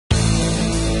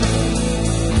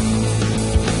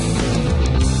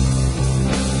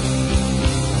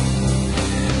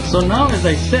So now, as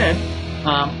I said,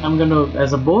 I'm going to,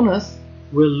 as a bonus,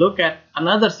 we'll look at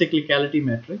another cyclicality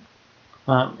metric,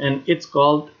 and it's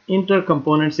called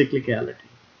Intercomponent Cyclicality.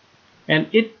 And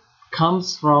it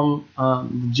comes from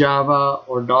Java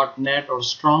or .NET or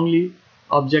strongly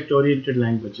object-oriented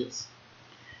languages.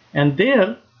 And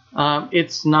there,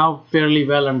 it's now fairly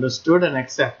well understood and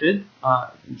accepted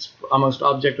amongst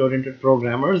object-oriented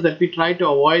programmers that we try to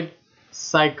avoid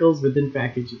cycles within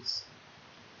packages.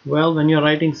 Well, when you're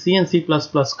writing C and C++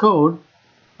 code,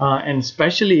 and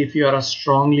especially if you are a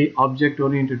strongly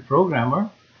object-oriented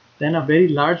programmer, then a very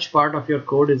large part of your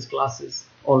code is classes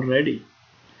already.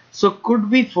 So could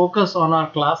we focus on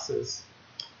our classes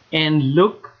and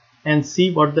look and see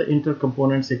what the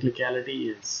intercomponent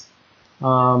cyclicality is?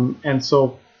 And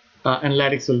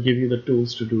Lattix will give you the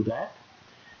tools to do that.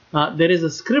 There is a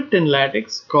script in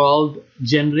Lattix called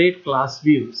generate class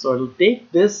view. So it'll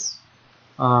take this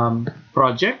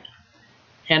project,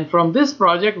 and from this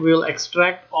project we'll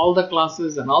extract all the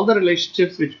classes and all the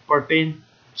relationships which pertain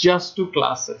just to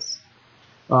classes.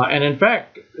 And in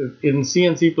fact, in C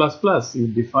and C++, you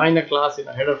define a class in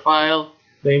a header file.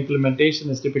 The implementation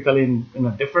is typically in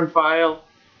a different file,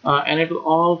 and it will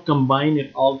all combine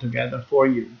it all together for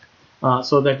you,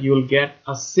 so that you will get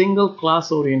a single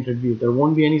class-oriented view. There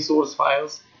won't be any source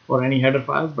files or any header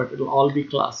files, but it will all be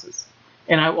classes.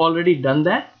 And I've already done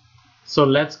that. So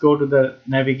let's go to the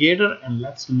navigator and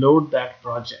let's load that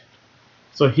project.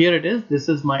 So here it is. This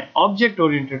is my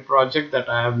object-oriented project that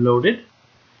I have loaded.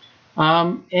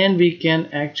 And we can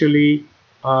actually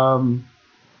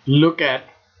look at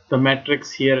the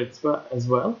metrics here as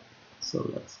well. So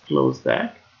let's close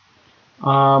that.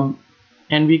 And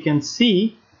we can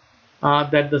see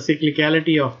that the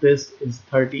cyclicality of this is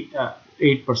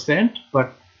 38%.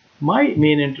 But my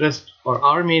main interest, or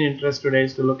our main interest today,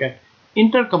 is to look at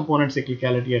intercomponent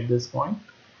cyclicality at this point,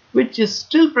 which is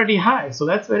still pretty high. So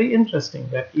that's very interesting,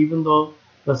 that even though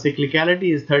the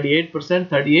cyclicality is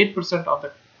 38% of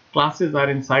the classes are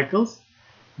in cycles,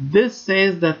 this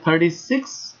says that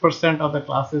 36% of the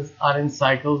classes are in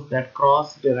cycles that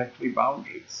cross directory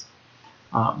boundaries.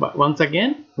 But once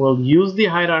again, we'll use the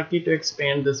hierarchy to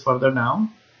expand this further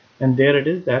down, and there it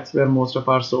is. That's where most of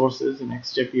our source is, in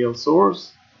XJPL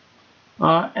source.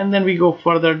 And then we go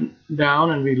further down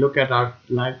and we look at our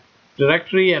live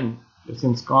directory, and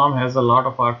since COM has a lot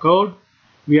of our code,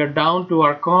 we are down to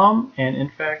our COM, and in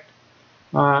fact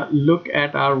look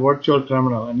at our virtual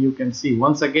terminal, and you can see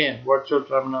once again virtual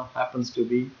terminal happens to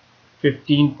be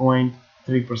 15.3%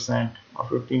 or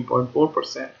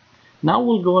 15.4%. Now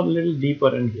we'll go a little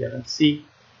deeper in here and see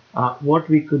what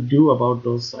we could do about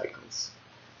those cycles.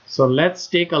 So let's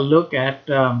take a look at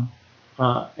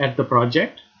the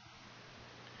project.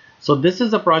 So this is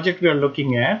the project we are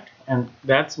looking at, and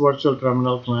that's virtual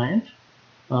terminal client.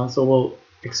 So we'll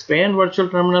expand virtual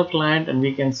terminal client, and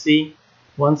we can see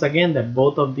once again that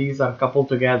both of these are coupled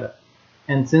together.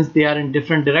 And since they are in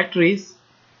different directories,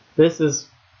 this is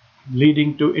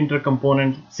leading to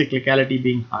intercomponent cyclicality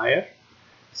being higher.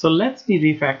 So let's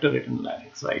refactor it in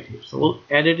Lattix right here. So we'll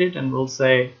edit it and we'll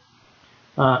say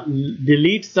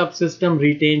delete subsystem,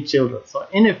 retain children. So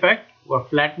in effect, we're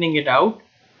flattening it out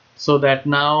so that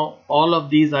now all of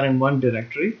these are in one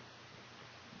directory,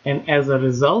 and as a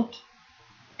result,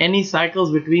 any cycles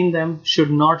between them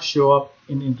should not show up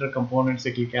in intercomponent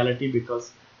cyclicality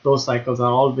because those cycles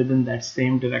are all within that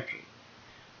same directory.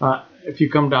 If you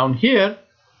come down here,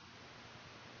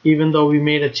 even though we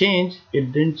made a change,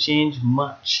 it didn't change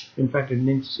much. In fact,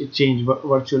 it changed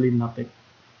virtually nothing.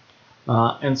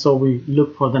 And so we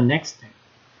look for the next thing.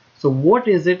 So what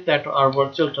is it that our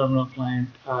virtual terminal client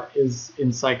is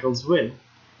in cycles with?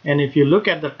 And if you look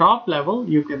at the top level,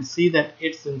 you can see that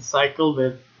it's in cycle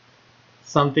with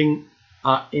something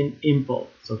in impl.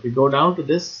 So if we go down to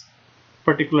this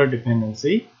particular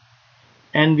dependency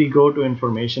and we go to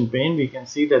information pane, we can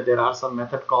see that there are some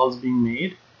method calls being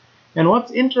made. And what's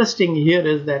interesting here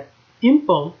is that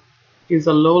impl is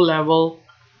a low-level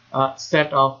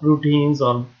set of routines,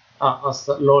 or a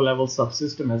low-level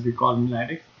subsystem, as we call in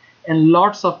Lattix, and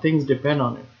lots of things depend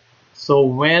on it. So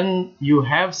when you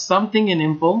have something in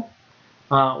impl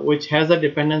which has a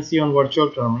dependency on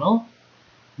virtual terminal,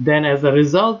 then as a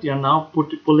result, you're now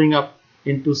pulling up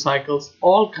into cycles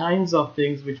all kinds of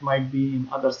things which might be in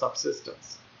other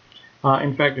subsystems.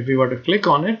 In fact, if we were to click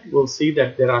on it, we'll see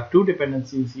that there are two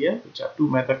dependencies here, which are two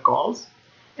method calls,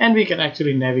 and we can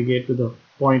actually navigate to the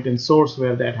point in source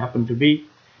where that happened to be,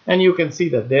 and you can see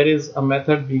that there is a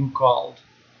method being called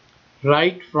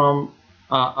right from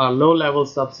a low-level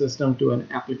subsystem to an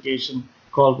application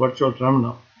called virtual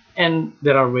terminal. And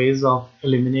there are ways of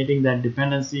eliminating that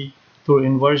dependency through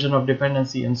inversion of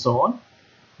dependency and so on.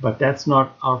 but that's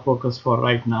not our focus for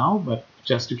right now, but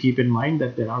just to keep in mind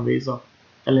that there are ways of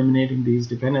eliminating these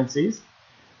dependencies.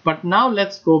 But now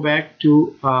let's go back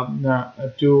to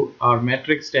our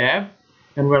metrics tab,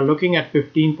 and we're looking at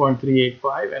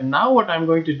 15.385. And now what I'm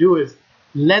going to do is,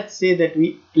 let's say that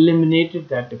we eliminated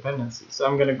that dependency. So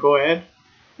I'm going to go ahead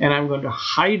and I'm going to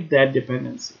hide that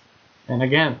dependency. And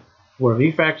again, we're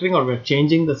refactoring, or we're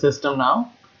changing the system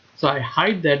now. So I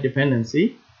hide that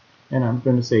dependency, and I'm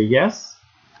going to say yes.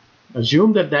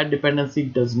 Assume that that dependency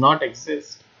does not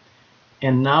exist.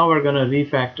 And now we're going to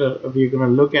refactor, we're going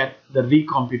to look at the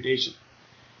recomputation.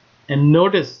 And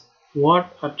notice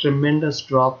what a tremendous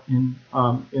drop in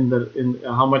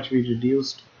how much we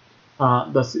reduced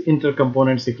the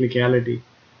intercomponent cyclicality.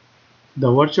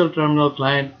 The virtual terminal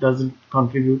client doesn't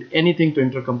contribute anything to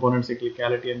intercomponent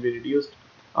cyclicality, and we reduced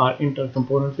our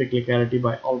intercomponent cyclicality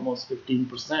by almost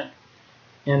 15%.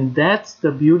 And that's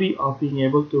the beauty of being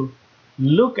able to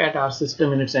look at our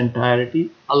system in its entirety,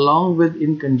 along with,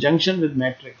 in conjunction with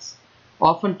metrics.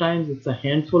 Oftentimes it's a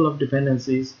handful of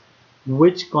dependencies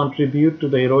which contribute to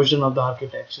the erosion of the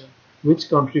architecture, which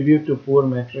contribute to poor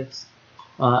metrics.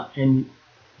 And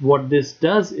what this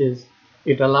does is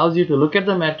it allows you to look at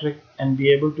the metric and be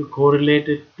able to correlate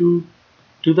it to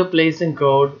the place in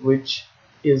code which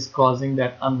is causing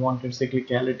that unwanted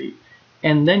cyclicality.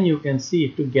 And then you can see,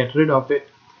 to get rid of it,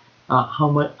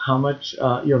 how much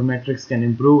your metrics can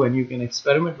improve, and you can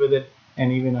experiment with it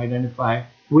and even identify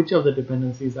which of the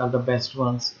dependencies are the best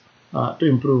ones to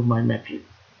improve my metric.